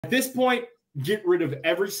this point, get rid of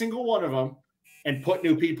every single one of them and put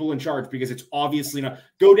new people in charge, because it's obviously not.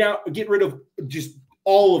 Get rid of just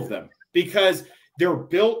all of them, because they're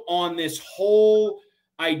built on this whole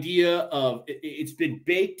idea of, it's been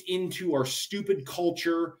baked into our stupid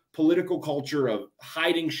culture, political culture, of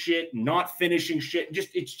hiding shit, not finishing shit.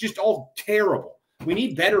 It's just all terrible. We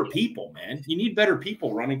need better people, man. You need better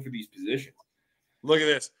people running for these positions. Look at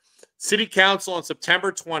this. City Council on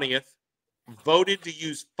September 20th voted to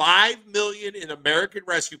use $5 million in American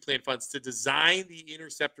Rescue Plan funds to design the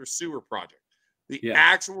Interceptor Sewer Project. The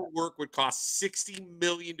actual work would cost $60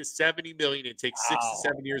 million to $70 million and take 6 to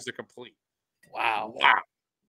 7 years to complete. Wow.